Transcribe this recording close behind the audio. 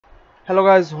Hello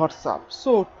guys, what's up?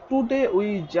 So today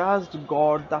we just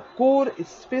got the core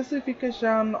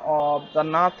specification of the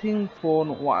Nothing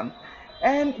Phone 1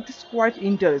 and it is quite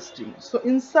interesting. So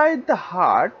inside the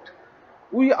heart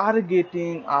we are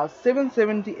getting a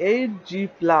 778G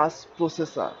plus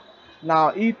processor. Now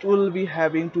it will be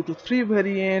having 2 to 3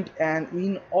 variant, and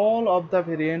in all of the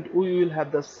variant we will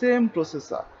have the same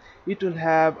processor. It will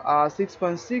have a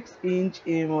 6.6-inch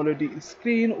AMOLED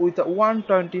screen with a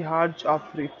 120 Hz of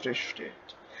refresh rate.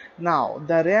 Now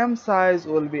the RAM size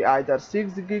will be either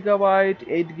 6 GB,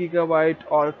 8 GB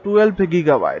or 12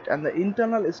 GB, and the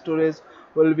internal storage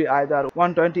will be either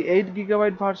 128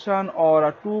 GB version or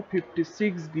a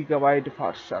 256 GB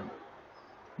version.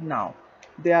 Now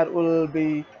there will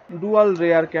be dual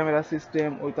rear camera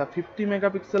system with a 50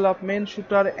 megapixel of main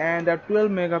shooter and a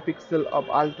 12 megapixel of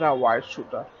ultra wide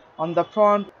shooter. On the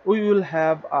front we will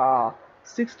have a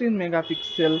 16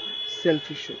 megapixel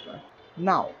selfie shooter.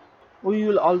 Now we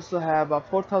will also have a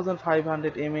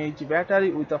 4500 mAh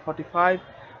battery with a 45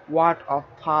 watt of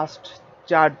fast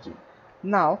charging.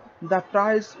 Now the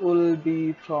price will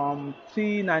be from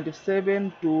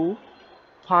 397 to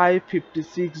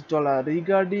 $556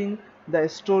 regarding the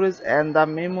storage and the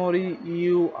memory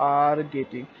you are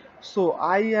getting. So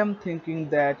I am thinking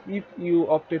that if you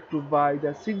opted to buy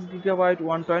the 6 GB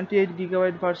 128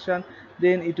 GB version,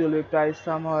 then it will be priced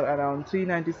somewhere around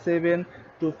 397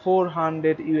 to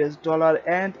 400 US dollar,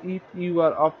 and if you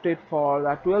are opted for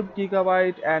the 12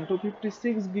 GB and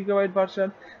 256 GB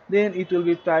version, then it will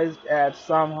be priced at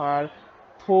somewhere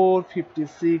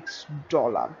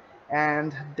 $456.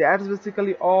 And that's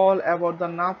basically all about the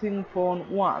Nothing Phone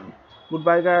 1.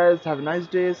 Goodbye guys, have a nice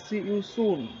day, see you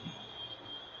soon.